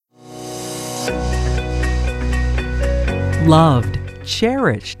Loved,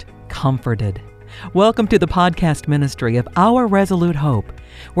 cherished, comforted. Welcome to the podcast ministry of Our Resolute Hope,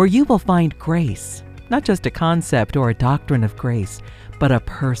 where you will find grace, not just a concept or a doctrine of grace, but a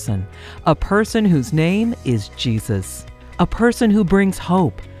person whose name is Jesus, a person who brings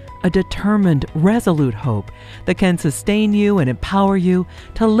hope, a determined, resolute hope that can sustain you and empower you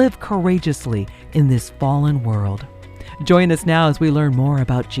to live courageously in this fallen world. Join us now as we learn more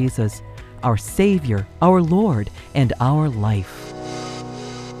about Jesus, our Savior, our Lord, and our life.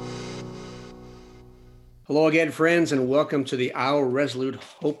 Hello again, friends, and welcome to the Our Resolute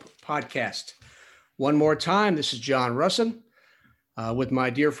Hope podcast. One more time, this is John Russin with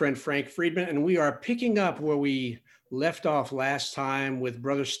my dear friend Frank Friedman, and we are picking up where we left off last time with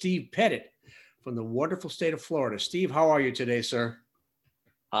Brother Steve Pettit from the wonderful state of Florida. Steve, how are you today, sir?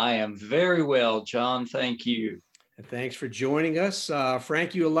 I am very well, John. Thank you. And thanks for joining us.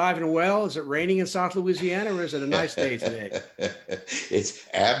 Frank, you alive and well? Is it raining in South Louisiana, or is it a nice day today? It's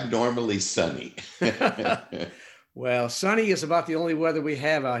abnormally sunny. Well, sunny is about the only weather we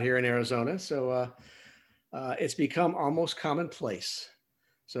have out here in Arizona, so it's become almost commonplace.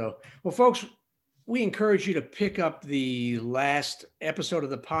 So, well, folks, we encourage you to pick up the last episode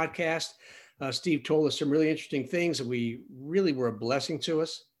of the podcast. Steve told us some really interesting things that we really were a blessing to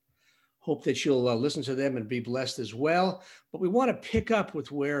us. Hope that you'll listen to them and be blessed as well. But we want to pick up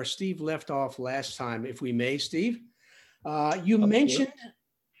with where Steve left off last time, if we may, Steve. You mentioned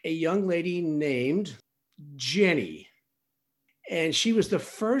a young lady named Jenny, and she was the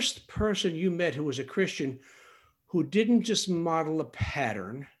first person you met who was a Christian who didn't just model a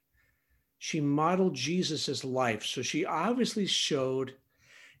pattern. She modeled Jesus's life. So she obviously showed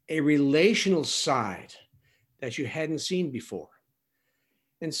a relational side that you hadn't seen before.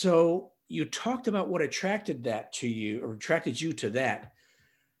 And so you talked about what attracted that to you, or attracted you to that.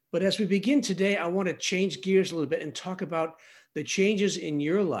 But as we begin today, I want to change gears a little bit and talk about the changes in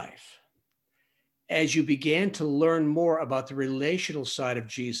your life as you began to learn more about the relational side of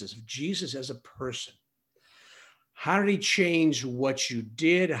Jesus as a person. How did he change what you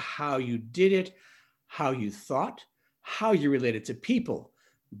did, how you did it, how you thought, how you related to people?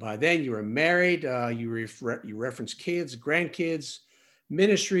 By then you were married, you referenced kids, grandkids,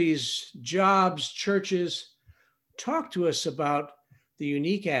 ministries, jobs, churches. Talk to us about the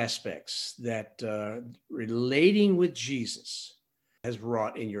unique aspects that relating with Jesus has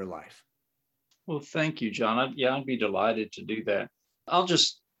wrought in your life. Well, thank you, John. I'd be delighted to do that. I'll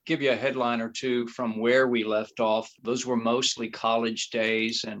just give you a headline or two from where we left off. Those were mostly college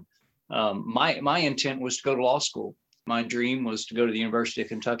days, and my intent was to go to law school. My dream was to go to the University of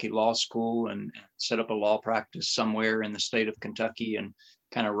Kentucky Law School and set up a law practice somewhere in the state of Kentucky and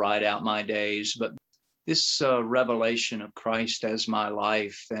kind of ride out my days. But this revelation of Christ as my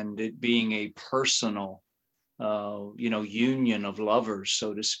life, and it being a personal, union of lovers,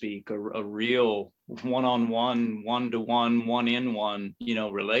 so to speak, a real one-on-one, one-to-one, one-in-one,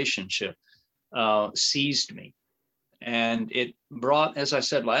 relationship seized me. And it brought, as I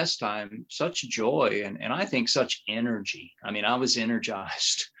said last time, such joy and I think such energy. I mean, I was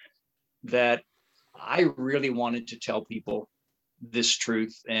energized that I really wanted to tell people this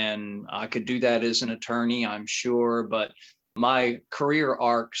truth. And I could do that as an attorney, I'm sure, but my career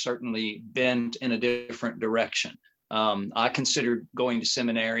arc certainly bent in a different direction. I considered going to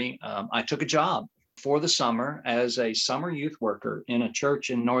seminary. I took a job for the summer as a summer youth worker in a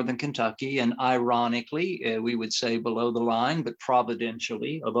church in northern Kentucky. And ironically, we would say below the line, but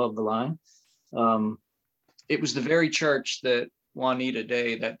providentially above the line. It was the very church that Juanita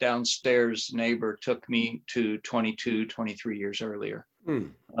Day, that downstairs neighbor, took me to 22, 23 years earlier.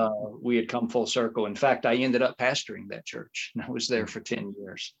 We had come full circle. In fact, I ended up pastoring that church. And I was there for 10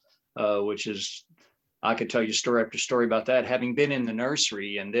 years, which is, I could tell you story after story about that, having been in the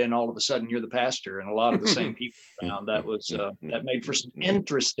nursery, and then all of a sudden you're the pastor and a lot of the same people around. That made for some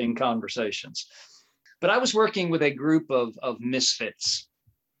interesting conversations. But I was working with a group of misfits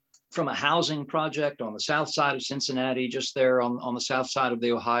from a housing project on the south side of Cincinnati, just there on the south side of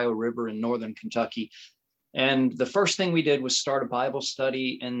the Ohio River in northern Kentucky. And the first thing we did was start a Bible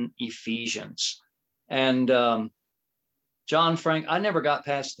study in Ephesians. And John, Frank, I never got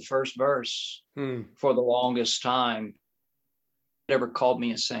past the first verse for the longest time. Never called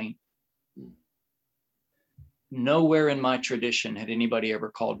me a saint. Nowhere in my tradition had anybody ever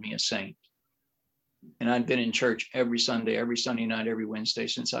called me a saint. And I'd been in church every Sunday night, every Wednesday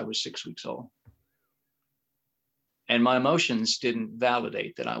since I was 6 weeks old. And my emotions didn't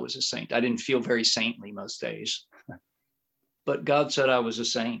validate that I was a saint. I didn't feel very saintly most days. But God said I was a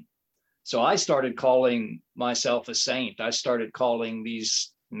saint. So I started calling myself a saint. I started calling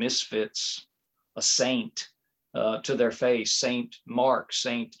these misfits a saint to their face, Saint Mark,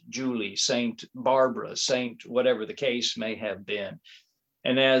 Saint Julie, Saint Barbara, Saint whatever the case may have been.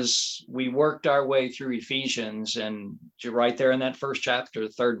 And as we worked our way through Ephesians, and right there in that first chapter,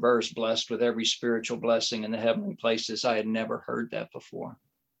 the third verse, blessed with every spiritual blessing in the heavenly places, I had never heard that before.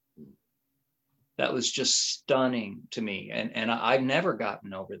 That was just stunning to me. And I've never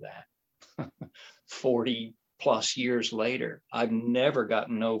gotten over that. 40 plus years later, I've never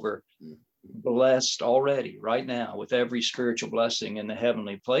gotten over blessed already right now with every spiritual blessing in the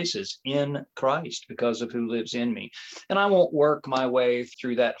heavenly places in Christ because of who lives in me. And I won't work my way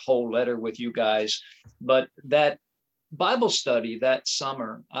through that whole letter with you guys, but that Bible study that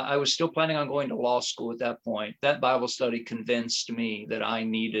summer, I was still planning on going to law school at that point. That Bible study convinced me that I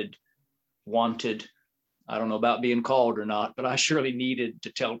wanted, I don't know about being called or not, but I surely needed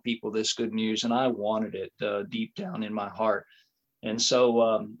to tell people this good news, and I wanted it deep down in my heart. And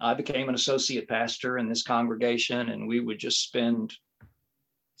so I became an associate pastor in this congregation, and we would just spend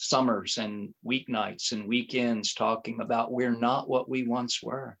summers and weeknights and weekends talking about we're not what we once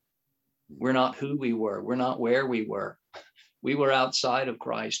were. We're not who we were. We're not where we were. We were outside of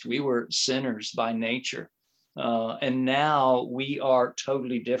Christ. We were sinners by nature. And now we are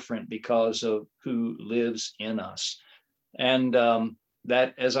totally different because of who lives in us. And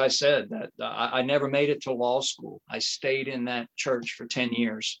that, as I said, that I never made it to law school. I stayed in that church for 10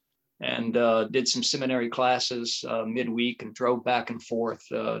 years and did some seminary classes midweek and drove back and forth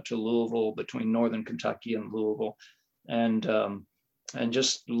to Louisville, between Northern Kentucky and Louisville, and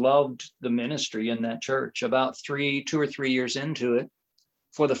just loved the ministry in that church. About 2 or 3 years into it,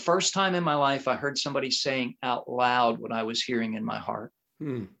 for the first time in my life, I heard somebody saying out loud what I was hearing in my heart.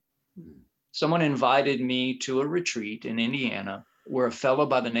 Someone invited me to a retreat in Indiana where a fellow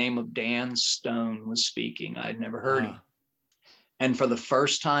by the name of Dan Stone was speaking. I'd never heard him. And for the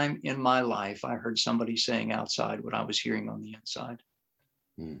first time in my life, I heard somebody saying outside what I was hearing on the inside.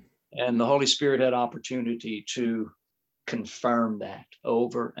 And the Holy Spirit had opportunity to confirm that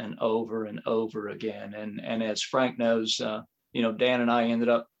over and over and over again. And as Frank knows, Dan and I ended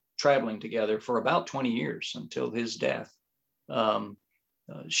up traveling together for about 20 years until his death,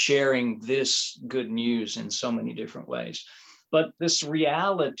 sharing this good news in so many different ways. But this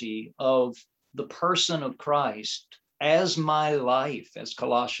reality of the person of Christ as my life, as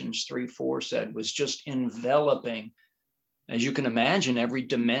Colossians 3:4 said, was just enveloping, as you can imagine, every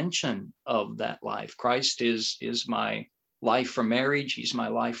dimension of that life. Christ is my life for marriage. He's my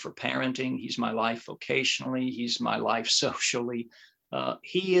life for parenting. He's my life vocationally. He's my life socially.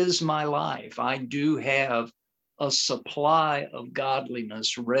 He is my life. I do have a supply of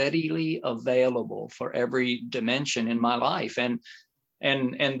godliness readily available for every dimension in my life. And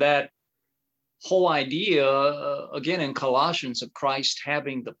that whole idea, again, in Colossians, of Christ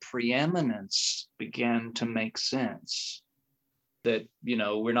having the preeminence began to make sense. That,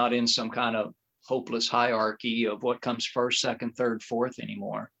 we're not in some kind of hopeless hierarchy of what comes first, second, third, fourth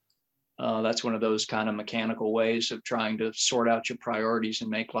anymore. That's one of those kind of mechanical ways of trying to sort out your priorities and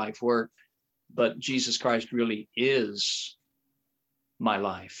make life work. But Jesus Christ really is my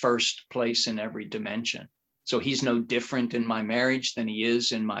life, first place in every dimension. So he's no different in my marriage than he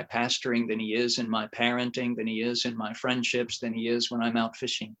is in my pastoring, than he is in my parenting, than he is in my friendships, than he is when I'm out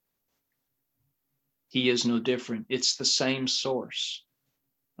fishing. He is no different. It's the same source.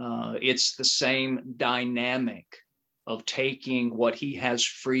 It's the same dynamic of taking what he has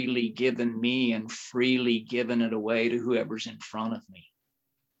freely given me and freely given it away to whoever's in front of me.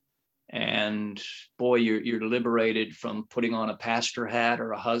 And boy, you're liberated from putting on a pastor hat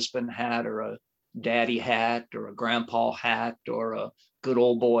or a husband hat or a daddy hat or a grandpa hat or a good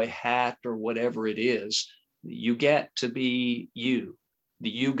old boy hat or whatever it is. You get to be you, the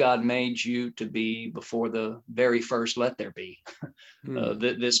you God made you to be before the very first let there be.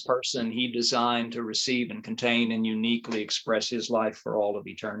 This person he designed to receive and contain and uniquely express his life for all of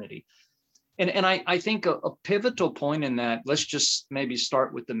eternity. And I think a pivotal point in that, let's just maybe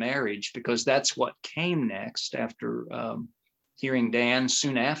start with the marriage, because that's what came next after hearing Dan.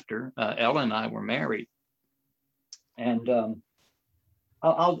 Soon after, Ella and I were married. And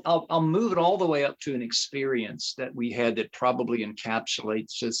I'll move it all the way up to an experience that we had that probably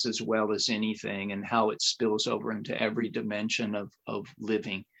encapsulates this as well as anything, and how it spills over into every dimension of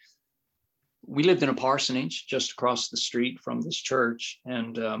living. We lived in a parsonage just across the street from this church,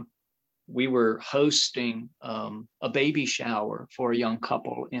 and we were hosting a baby shower for a young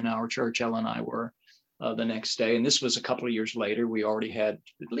couple in our church. Ella and I were. the next day. And this was a couple of years later. We already had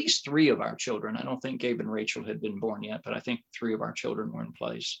at least 3 of our children. I don't think Gabe and Rachel had been born yet, but I think 3 of our children were in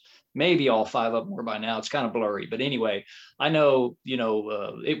place. Maybe all 5 of them were by now. It's kind of blurry. But anyway, I know,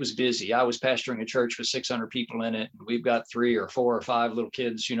 it was busy. I was pastoring a church with 600 people in it. We've got 3 or 4 or 5 little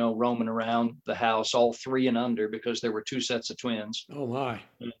kids, roaming around the house, all 3 and under, because there were 2 sets of twins. Oh, my.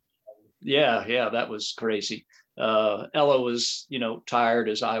 Yeah, that was crazy. Ella was, tired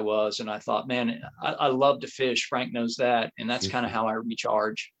as I was. And I thought, man, I love to fish. Frank knows that. And that's kind of how I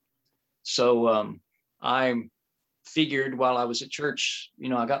recharge. So I figured while I was at church,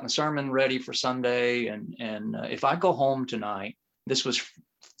 I got my sermon ready for Sunday. And if I go home tonight, this was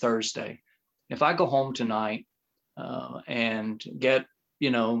Thursday, if I go home tonight and get,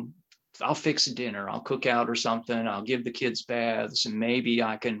 I'll fix a dinner, I'll cook out or something, I'll give the kids baths, and maybe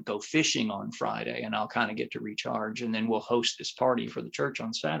I can go fishing on Friday and I'll kind of get to recharge. And then we'll host this party for the church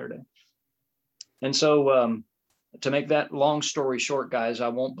on Saturday. And so to make that long story short, guys, I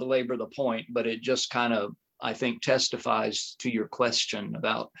won't belabor the point, but it just kind of, I think, testifies to your question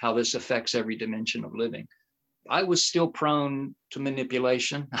about how this affects every dimension of living. I was still prone to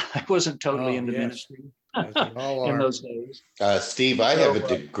manipulation. I wasn't totally into ministry in those days. Steve, I have a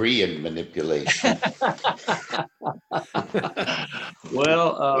degree in manipulation.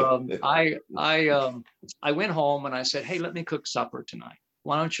 Well, I went home and I said, hey, let me cook supper tonight.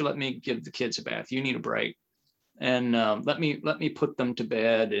 Why don't you let me give the kids a bath? You need a break. And let me put them to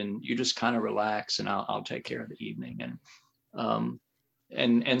bed, and you just kind of relax, and I'll take care of the evening.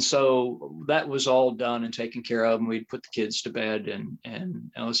 And so that was all done and taken care of, and we'd put the kids to bed. And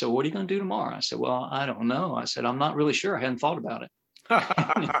I said, what are you going to do tomorrow? I said, well, I don't know. I said, I'm not really sure. I hadn't thought about it.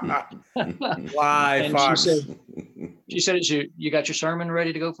 Why, Fox? She said, you got your sermon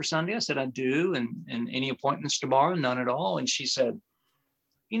ready to go for Sunday? I said, I do. And any appointments tomorrow? None at all. And she said,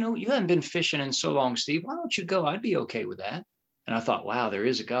 you haven't been fishing in so long, Steve. Why don't you go? I'd be okay with that. And I thought, wow, there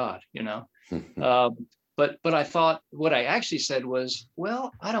is a God, But I thought what I actually said was,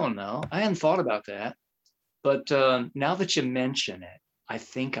 well, I don't know. I hadn't thought about that. But now that you mention it, I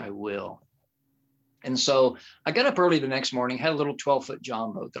think I will. And so I got up early the next morning, had a little 12-foot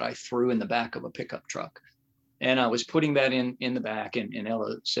John boat that I threw in the back of a pickup truck. And I was putting that in the back. And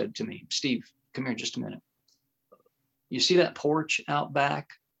Ella said to me, Steve, come here just a minute. You see that porch out back?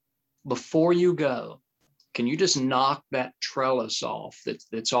 Before you go, can you just knock that trellis off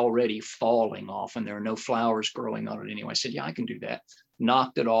that's already falling off, and there are no flowers growing on it anyway? I said, yeah, I can do that.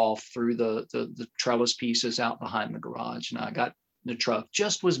 Knocked it off, threw the trellis pieces out behind the garage, and I got the truck,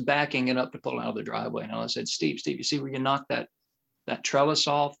 just was backing it up to pull out of the driveway. And I said, Steve, you see where you knocked that trellis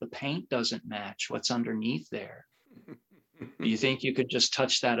off? The paint doesn't match what's underneath there. Do you think you could just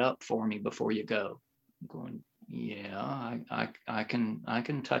touch that up for me before you go? I'm going, yeah, I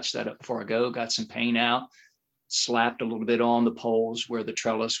can touch that up before I go. Got some paint out, slapped a little bit on the poles where the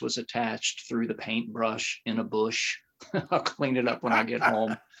trellis was attached, through the paintbrush in a bush. I'll clean it up when I get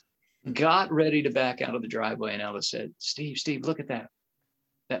home. Got ready to back out of the driveway, and Ella said, Steve, look at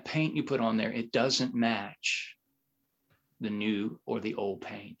that paint you put on there. It doesn't match the new or the old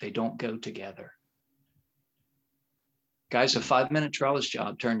paint. They don't go together. Guys, a 5-minute trellis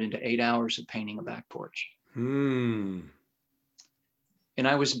job turned into 8 hours of painting a back porch. And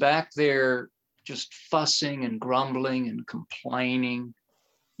I was back there just fussing and grumbling and complaining.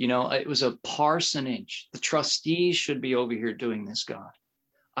 It was a parsonage. The trustees should be over here doing this, God.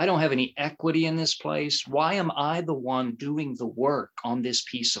 I don't have any equity in this place. Why am I the one doing the work on this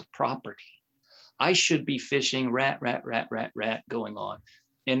piece of property? I should be fishing, rat, going on.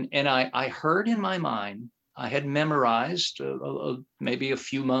 And I heard in my mind, I had memorized maybe a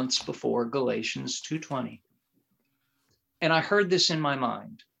few months before Galatians 2:20. And I heard this in my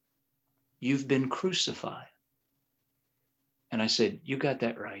mind. You've been crucified. And I said, you got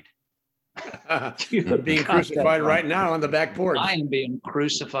that right. You're being crucified right now on the back porch. I am being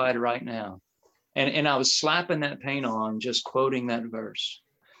crucified right now. And I was slapping that paint on, just quoting that verse.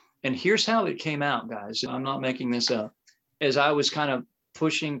 And here's how it came out, guys. I'm not making this up. As I was kind of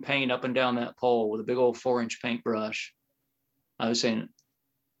pushing paint up and down that pole with a big old 4-inch paintbrush, I was saying,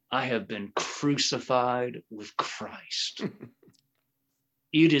 I have been crucified with Christ.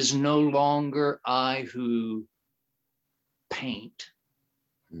 It is no longer I who paint,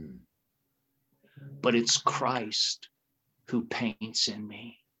 but it's Christ who paints in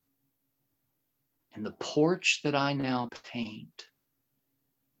me. And the porch that I now paint,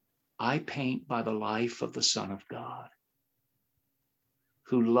 I paint by the life of the Son of God,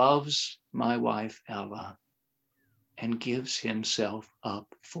 who loves my wife, Ella, and gives himself up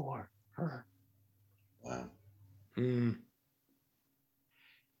for her. Wow. And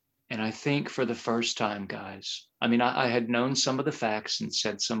And I think for the first time, guys, I mean, I had known some of the facts and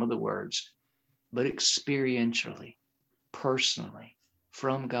said some of the words, but experientially, personally,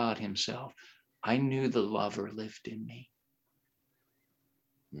 from God himself, I knew the lover lived in me.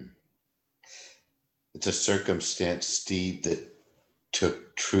 It's a circumstance, Steve, that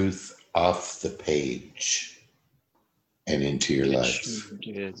took truth off the page and into your life. Sure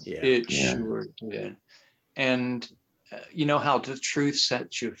did. Yeah. It Yeah. sure did. And you know how the truth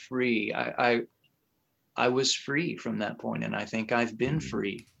sets you free. I was free from that point, and I think I've been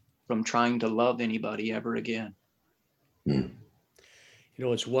free from trying to love anybody ever again. Mm. You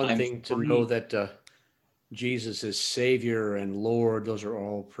know, it's one I'm thing to free. know that Jesus is Savior and Lord. Those are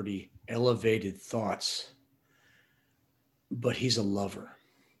all pretty elevated thoughts. But he's a lover.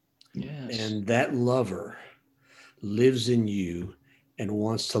 Yes. And that lover lives in you and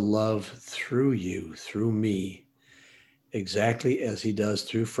wants to love through you, through me, exactly as he does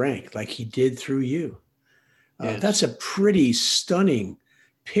through Frank, like he did through you. Yes. That's a pretty stunning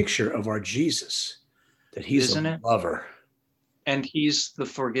picture of our Jesus, that he's Isn't a it? lover. And he's the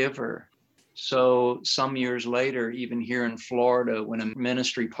forgiver. So some years later, even here in Florida, when a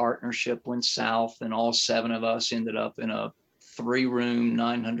ministry partnership went south and all 7 of us ended up in a 3-room,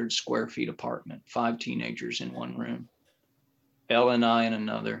 900 square feet apartment, 5 teenagers in 1 room, Elle and I in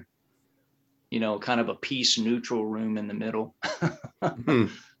another, you know, kind of a peace neutral room in the middle.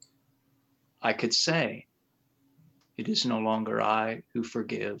 I could say, it is no longer I who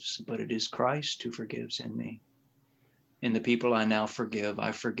forgives, but it is Christ who forgives in me. And the people I now forgive,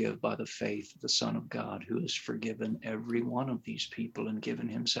 I forgive by the faith of the Son of God, who has forgiven every one of these people and given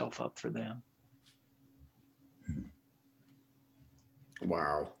himself up for them.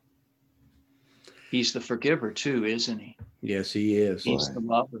 Wow. He's the forgiver too, isn't he? Yes, he is. He's the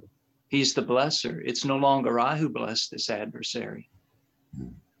lover. He's the blesser. It's no longer I who bless this adversary.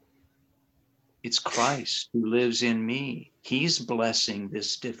 It's Christ who lives in me. He's blessing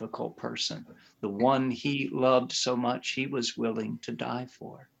this difficult person, the one he loved so much he was willing to die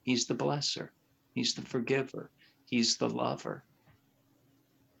for. He's the blesser. He's the forgiver. He's the lover.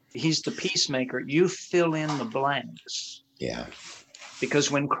 He's the peacemaker. You fill in the blanks. Yeah. Because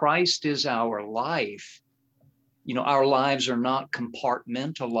when Christ is our life, you know, our lives are not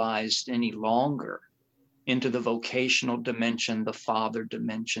compartmentalized any longer into the vocational dimension, the father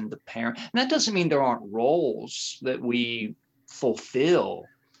dimension, the parent. And that doesn't mean there aren't roles that we fulfill,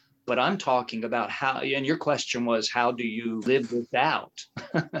 but I'm talking about how, and your question was, how do you live this out?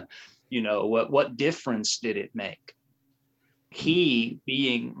 You know, what difference did it make? He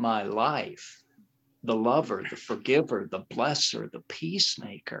being my life, the lover, the forgiver, the blesser, the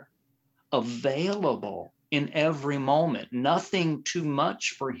peacemaker, available in every moment, nothing too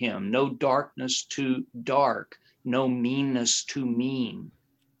much for him, no darkness too dark, no meanness too mean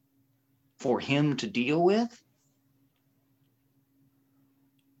for him to deal with.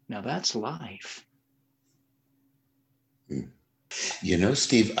 Now that's life. You know,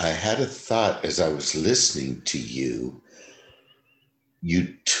 Steve, I had a thought as I was listening to you.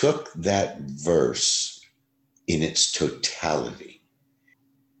 You took that verse in its totality.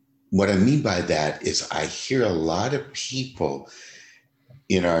 What I mean by that is I hear a lot of people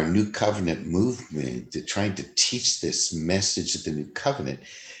in our New Covenant movement that trying to teach this message of the New Covenant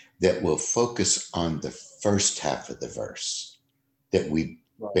that will focus on the first half of the verse, that we've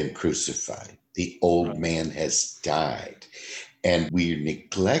been crucified. The old man has died. And we're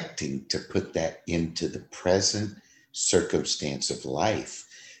neglecting to put that into the present circumstance of life,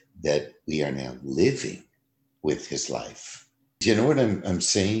 that we are now living with his life. Do you know what I'm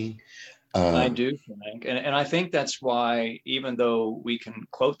saying? I do, Frank. And I think that's why, even though we can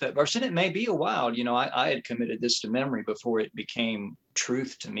quote that verse, and it may be a while, you know, I had committed this to memory before it became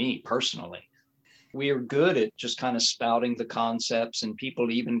truth to me personally. We are good at just kind of spouting the concepts, and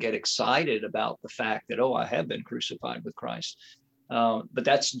people even get excited about the fact that, oh, I have been crucified with Christ. But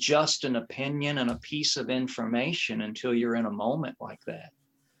that's just an opinion and a piece of information until you're in a moment like that.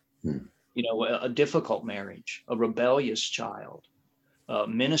 You know, a difficult marriage, a rebellious child,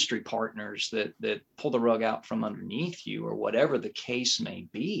 ministry partners that pull the rug out from underneath you, or whatever the case may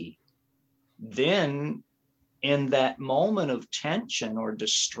be. Then in that moment of tension or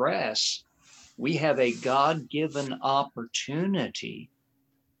distress, we have a God-given opportunity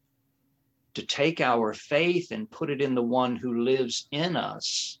to take our faith and put it in the one who lives in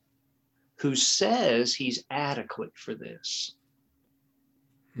us, who says he's adequate for this.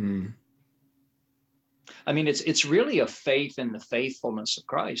 I mean, it's really a faith in the faithfulness of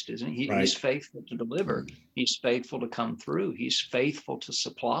Christ, isn't he? He's faithful to deliver. He's faithful to come through. He's faithful to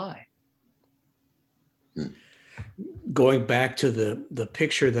supply. going back to the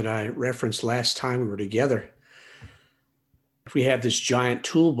picture that I referenced last time we were together, if we have this giant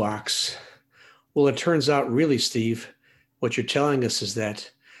toolbox, well, it turns out really, Steve, what you're telling us is that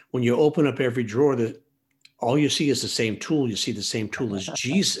when you open up every drawer, that all you see is the same tool. You see the same tool as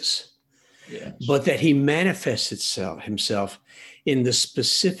Jesus, Yes. but that he manifests himself in the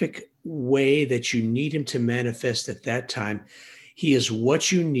specific way that you need him to manifest at that time. He is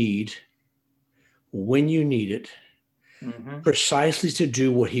what you need when you need it, precisely to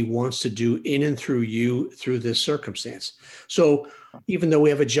do what he wants to do in and through you through this circumstance. So even though we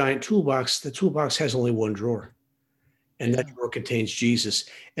have a giant toolbox, the toolbox has only one drawer. And that drawer contains Jesus,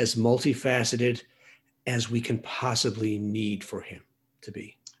 as multifaceted as we can possibly need for him to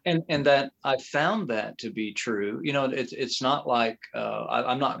be. And that I found that to be true. You know, it's not like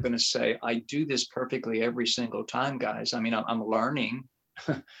I'm not going to say I do this perfectly every single time, guys. I mean, I'm learning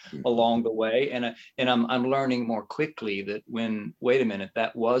along the way, and I'm learning more quickly that wait a minute,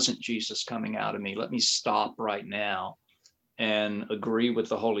 that wasn't Jesus coming out of me. Let me stop right now and agree with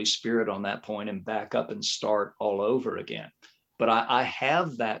the Holy Spirit on that point and back up and start all over again. But I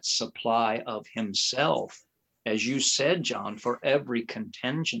have that supply of himself, as you said, John, for every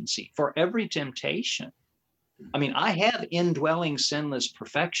contingency, for every temptation. I mean, I have indwelling sinless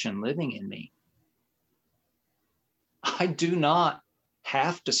perfection living in me. I do not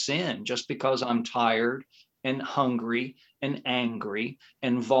have to sin just because I'm tired and hungry and angry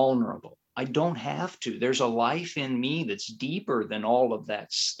and vulnerable. I don't have to. There's a life in me that's deeper than all of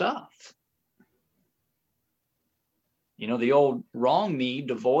that stuff. You know, the old wrong me,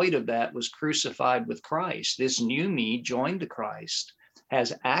 devoid of that, was crucified with Christ. This new me, joined to Christ,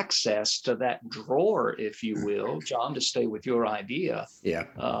 has access to that drawer, if you will, John, to stay with your idea. Yeah.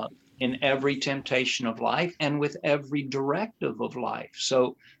 In every temptation of life and with every directive of life.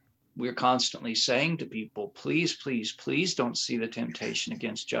 So we're constantly saying to people, please, please, please don't see the temptation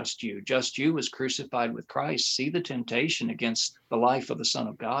against just you. Just you was crucified with Christ. See the temptation against the life of the Son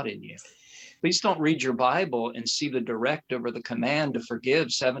of God in you. Please don't read your Bible and see the directive or the command to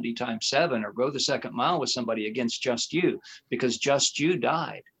forgive 70 times 7 or go the second mile with somebody against just you, because just you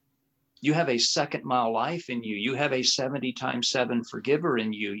died. You have a second mile life in you. You have a 70 times 7 forgiver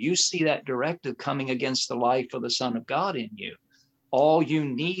in you. You see that directive coming against the life of the Son of God in you. All you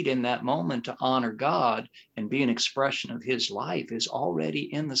need in that moment to honor God and be an expression of his life is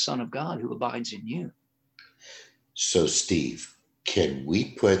already in the Son of God who abides in you. So, Steve, can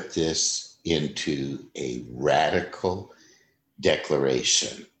we put this into a radical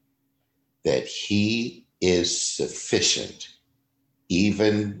declaration that he is sufficient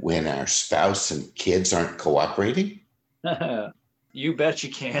even when our spouse and kids aren't cooperating? You bet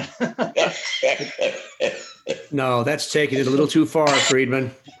you can. No, that's taking it a little too far,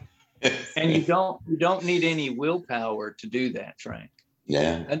 Friedman. And you don't need any willpower to do that, Frank.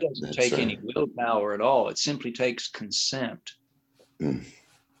 Yeah, That doesn't take any willpower at all. It simply takes consent.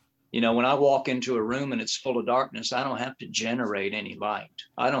 You know, when I walk into a room and it's full of darkness, I don't have to generate any light.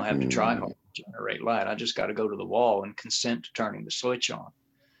 I don't have to try hard to generate light. I just got to go to the wall and consent to turning the switch on.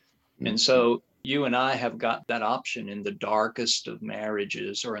 And so you and I have got that option in the darkest of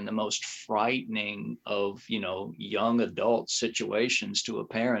marriages or in the most frightening of, you know, young adult situations to a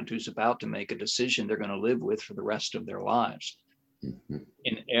parent who's about to make a decision they're going to live with for the rest of their lives.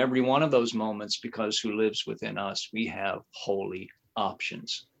 In every one of those moments, because who lives within us, we have holy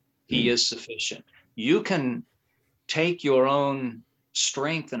options. He is sufficient. You can take your own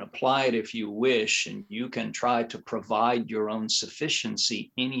strength and apply it if you wish, and you can try to provide your own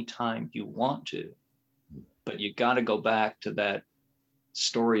sufficiency anytime you want to. But you got to go back to that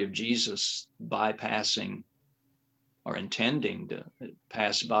story of Jesus bypassing or intending to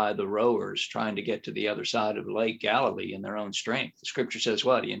pass by the rowers trying to get to the other side of Lake Galilee in their own strength. The scripture says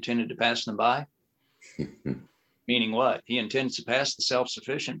what? He intended to pass them by? Meaning what? He intends to pass the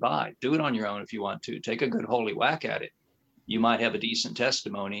self-sufficient by. Do it on your own if you want to. Take a good holy whack at it. You might have a decent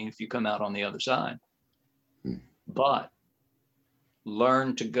testimony if you come out on the other side. But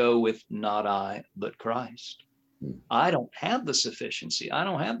learn to go with not I, but Christ. I don't have the sufficiency. I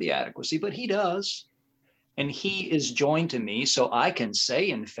don't have the adequacy, but he does. And he is joined to me, so I can say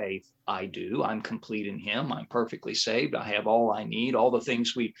in faith, I do. I'm complete in him. I'm perfectly saved. I have all I need, all the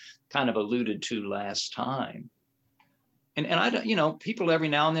things we kind of alluded to last time. And I don't, you know, people every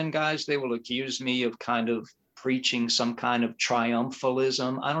now and then, guys, they will accuse me of kind of preaching some kind of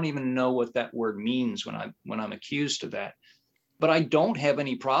triumphalism. I don't even know what that word means when I'm accused of that. But I don't have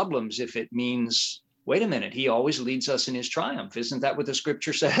any problems if it means, wait a minute, he always leads us in his triumph. Isn't that what the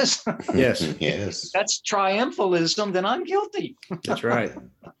scripture says? Yes. Yes. That's triumphalism, then I'm guilty. That's right.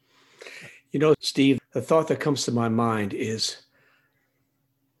 You know, Steve, the thought that comes to my mind is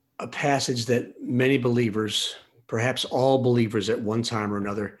a passage that many believers, perhaps all believers at one time or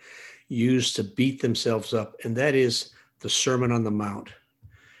another, use to beat themselves up, and that is the Sermon on the Mount,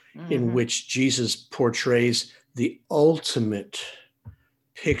 in which Jesus portrays the ultimate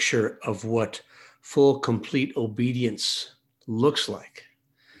picture of what full, complete obedience looks like.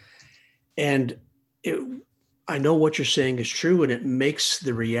 And I know what you're saying is true, and it makes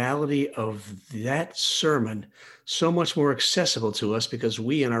the reality of that sermon so much more accessible to us because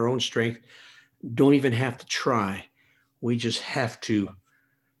we, in our own strength, don't even have to try. We just have to,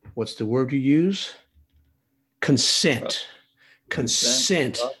 what's the word you use? Consent.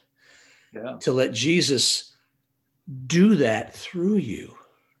 Consent Yeah. to let Jesus do that through you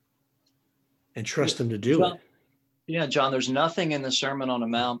and trust him to do it. Yeah, John, there's nothing in the Sermon on the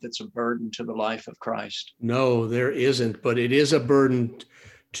Mount that's a burden to the life of Christ. No, there isn't, but it is a burden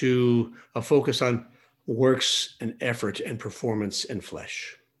to a focus on works and effort and performance and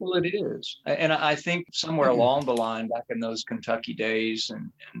flesh. Well, it is. And I think somewhere along the line, back in those Kentucky days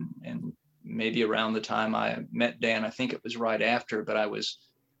and maybe around the time I met Dan, I think it was right after, but I was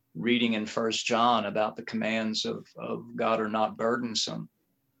reading in First John about the commands of God are not burdensome.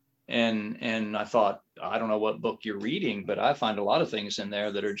 And I thought, I don't know what book you're reading, but I find a lot of things in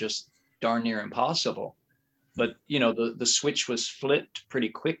there that are just darn near impossible. But, you know, the switch was flipped pretty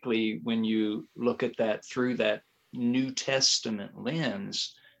quickly when you look at that through that New Testament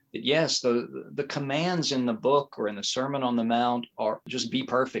lens. That yes, the commands in the book or in the Sermon on the Mount are just be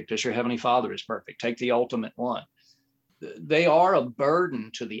perfect as your Heavenly Father is perfect. Take the ultimate one. They are a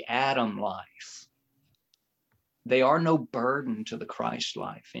burden to the Adam life. They are no burden to the Christ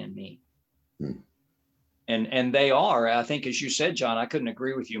life in me. And they are, I think, as you said, John, I couldn't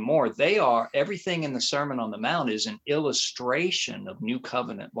agree with you more. They are, everything in the Sermon on the Mount is an illustration of new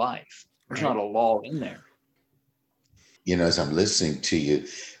covenant life. There's not a law in there. You know, as I'm listening to you,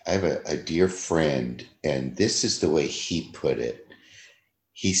 I have a dear friend, and this is the way he put it.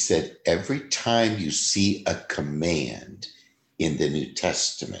 He said, every time you see a command in the New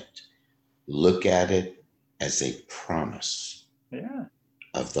Testament, look at it as a promise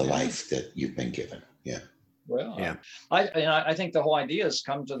of the life that you've been given. Yeah. Well, yeah. I think the whole idea is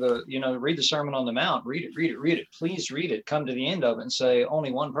come to the, read the Sermon on the Mount, read it. Please read it. Come to the end of it and say,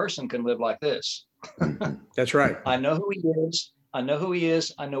 only one person can live like this. That's right. I know who he is. I know who he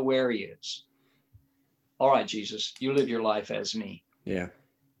is. I know where he is. All right, Jesus, you live your life as me. Yeah.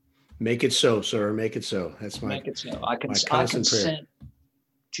 Make it so, sir. Make it so. That's Make it so. I consent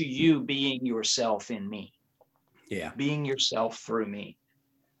to you being yourself in me. Yeah. Being yourself through me.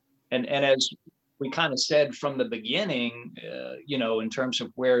 And as we kind of said from the beginning, in terms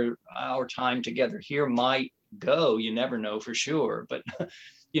of where our time together here might go, you never know for sure. But,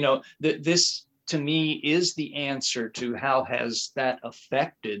 this to me is the answer to how has that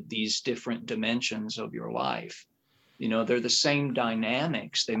affected these different dimensions of your life. They're the same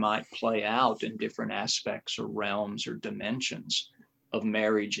dynamics. They might play out in different aspects or realms or dimensions of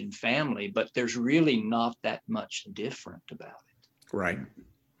marriage and family, but there's really not that much different about it. Right.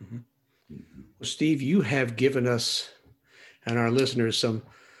 Mm-hmm. Well, Steve, you have given us and our listeners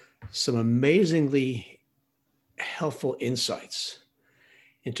some amazingly helpful insights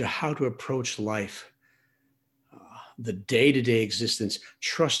into how to approach life, the day-to-day existence,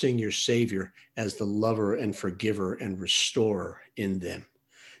 trusting your Savior as the lover and forgiver and restorer in them.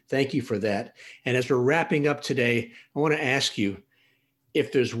 Thank you for that. And as we're wrapping up today, I want to ask you,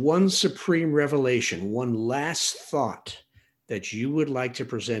 if there's one supreme revelation, one last thought that you would like to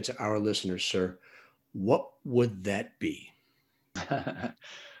present to our listeners, sir, what would that be?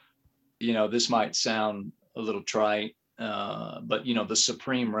 This might sound a little trite, but the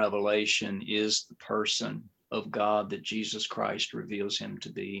supreme revelation is the person of God that Jesus Christ reveals him to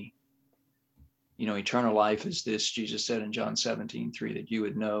be. Eternal life is this, Jesus said in John 17:3, that you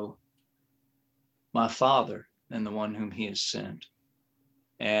would know my Father and the one whom he has sent.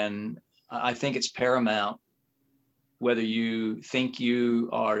 And I think it's paramount, whether you think you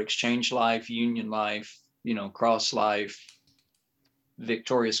are exchange life, union life, cross life,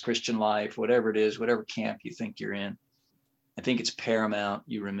 victorious Christian life, whatever it is, whatever camp you think you're in, I think it's paramount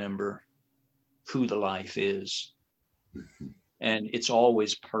you remember who the life is. And it's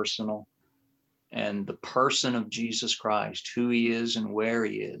always personal. And the person of Jesus Christ, who he is and where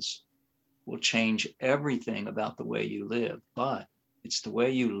he is, will change everything about the way you live. But it's the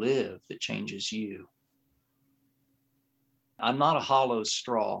way you live that changes you. I'm not a hollow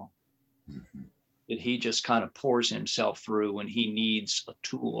straw that he just kind of pours himself through when he needs a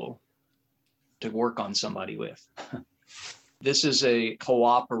tool to work on somebody with. This is a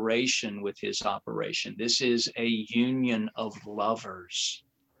cooperation with his operation. This is a union of lovers.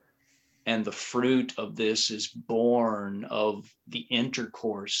 And the fruit of this is born of the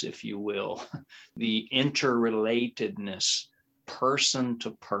intercourse, if you will, the interrelatedness, person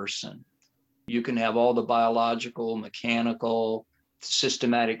to person. You can have all the biological, mechanical,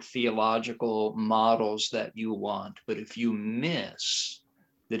 systematic, theological models that you want, but if you miss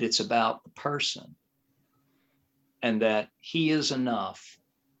that it's about the person and that he is enough,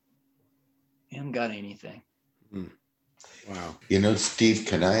 you haven't got anything. Wow. Steve,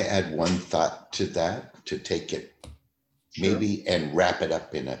 can I add one thought to that to take it maybe and wrap it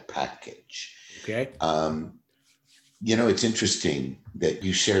up in a package? Okay. It's interesting that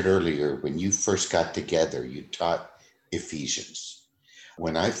you shared earlier when you first got together, you taught Ephesians.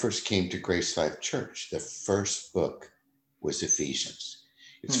 When I first came to Grace Life Church, the first book was Ephesians.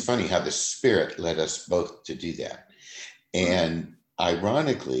 It's funny how the Spirit led us both to do that. And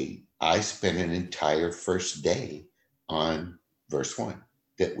ironically, I spent an entire first day on verse 1,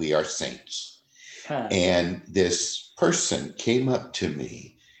 that we are saints. And this person came up to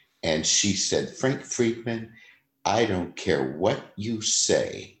me and she said, Frank Friedman, I don't care what you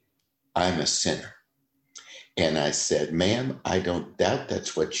say, I'm a sinner. And I said, ma'am, I don't doubt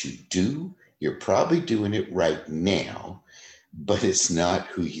that's what you do. You're probably doing it right now, but it's not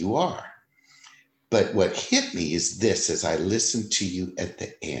who you are. But what hit me is this, as I listened to you at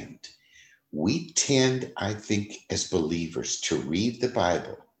the end, we tend, I think, as believers to read the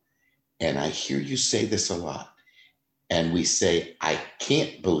Bible, and I hear you say this a lot, and we say, I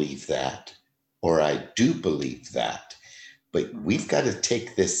can't believe that, or I do believe that, but we've got to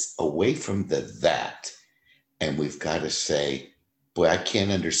take this away from the that, and we've got to say, boy, I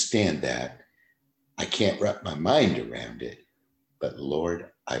can't understand that. I can't wrap my mind around it, but Lord,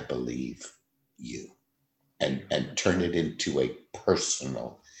 I believe you, and turn it into a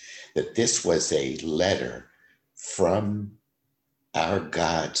personal, that this was a letter from our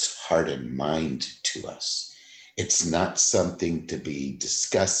God's heart and mind to us. It's not something to be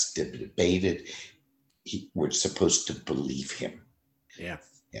discussed and debated. We're supposed to believe him. Yeah.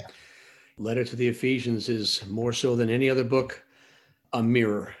 Yeah. Letter to the Ephesians is more so than any other book, a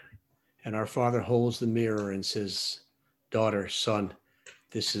mirror. And our Father holds the mirror and says, daughter, son,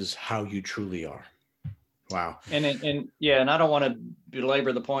 this is how you truly are. Wow. And I don't want to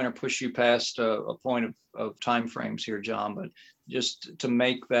belabor the point or push you past a point of time frames here, John, but just to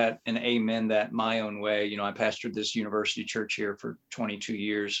make that and amen that my own way. I pastored this university church here for 22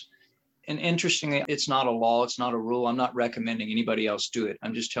 years. And interestingly, it's not a law, it's not a rule. I'm not recommending anybody else do it.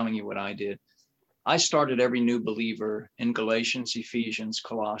 I'm just telling you what I did. I started every new believer in Galatians, Ephesians,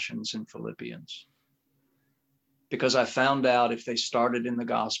 Colossians, and Philippians. Because I found out if they started in the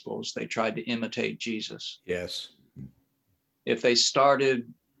Gospels, they tried to imitate Jesus. Yes. If they started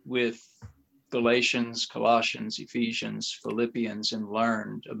with Galatians, Colossians, Ephesians, Philippians, and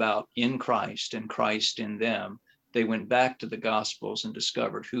learned about in Christ and Christ in them, they went back to the Gospels and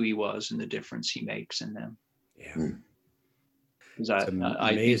discovered who he was and the difference he makes in them. Yeah. It's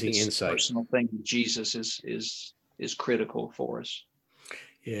amazing insight. Personal thing, Jesus is critical for us.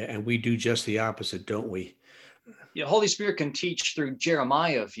 Yeah, and we do just the opposite, don't we? Yeah, Holy Spirit can teach through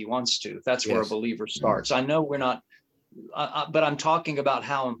Jeremiah if he wants to. That's where a believer starts. I know we're not, but I'm talking about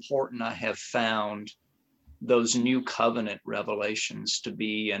how important I have found those new covenant revelations to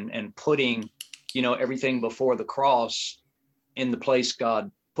be, and putting, everything before the cross in the place God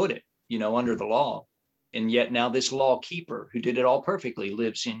put it, under the law. And yet now this law keeper who did it all perfectly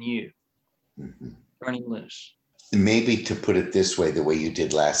lives in you, turning loose. Maybe to put it this way, the way you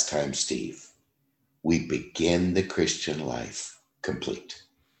did last time, Steve, we begin the Christian life complete.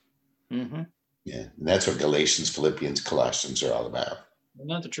 Mm-hmm. Yeah. And that's what Galatians, Philippians, Colossians are all about. Isn't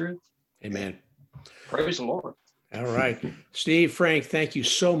that the truth? Amen. Praise the Lord. All right. Steve, Frank, thank you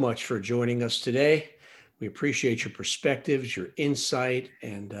so much for joining us today. We appreciate your perspectives, your insight,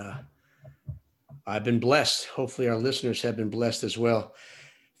 and I've been blessed. Hopefully our listeners have been blessed as well.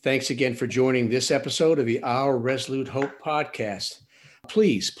 Thanks again for joining this episode of the Our Resolute Hope podcast.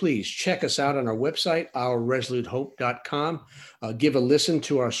 Please check us out on our website, ourresolutehope.com. Give a listen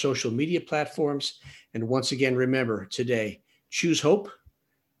to our social media platforms. And once again, remember today, choose hope,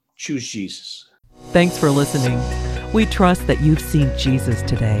 choose Jesus. Thanks for listening. We trust that you've seen Jesus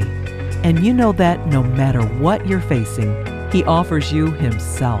today. And you know that no matter what you're facing, he offers you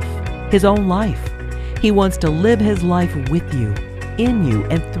himself, his own life. He wants to live his life with you, in you,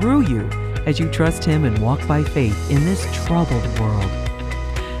 and through you as you trust him and walk by faith in this troubled world.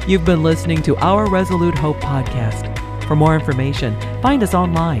 You've been listening to Our Resolute Hope podcast. For more information, find us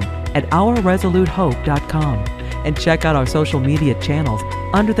online at ourresolutehope.com. and check out our social media channels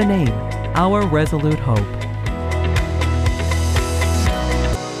under the name Our Resolute Hope.